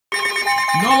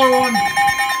Another one.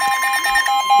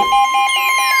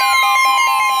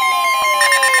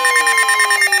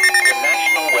 The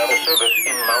National Weather Service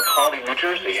in Mount Holly, New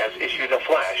Jersey has issued a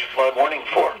flash flood warning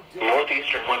for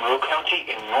northeastern Monroe County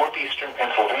in northeastern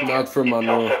Pennsylvania Not for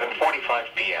Monroe. until 7:45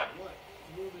 p.m.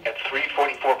 At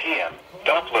 3:44 p.m.,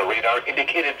 Doppler radar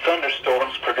indicated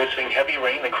thunderstorms producing heavy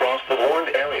rain across the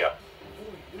warned area.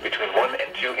 Between 1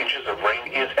 and 2 inches of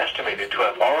rain is estimated to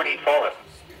have already fallen.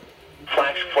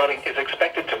 Flash flooding is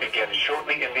expected to begin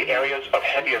shortly in the areas of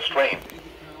heaviest rain.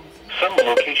 Some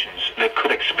locations that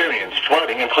could experience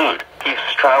flooding include East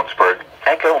Stroudsburg,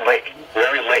 Echo Lake,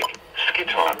 Rary Lake,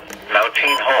 Skiton,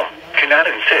 Mountain Home,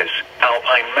 Canadensis,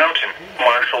 Alpine Mountain,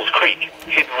 Marshall's Creek,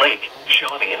 Hidden Lake,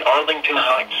 Shawnee, and Arlington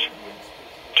Heights.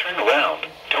 Turn around.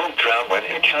 Don't drown when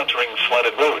encountering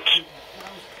flooded roads.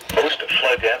 Most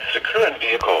flood deaths occur in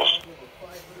vehicles.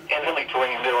 In hilly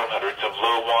terrain, there are hundreds of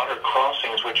low water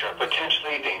crossings which are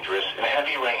potentially dangerous in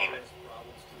heavy rain.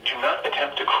 Do not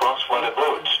attempt to cross flooded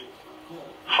roads.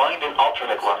 Find an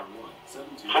alternate run.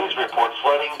 Please report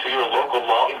flooding to your local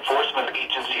law enforcement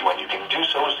agency when you can do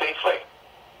so safely.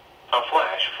 A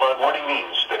flash flood warning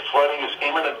means that flooding is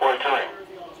imminent or occurring.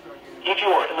 If you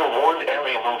are in the warned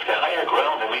area, move to higher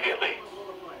ground immediately.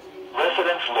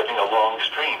 Residents living along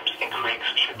streams and creeks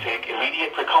should take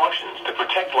immediate precautions to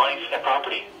protect life and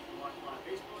property.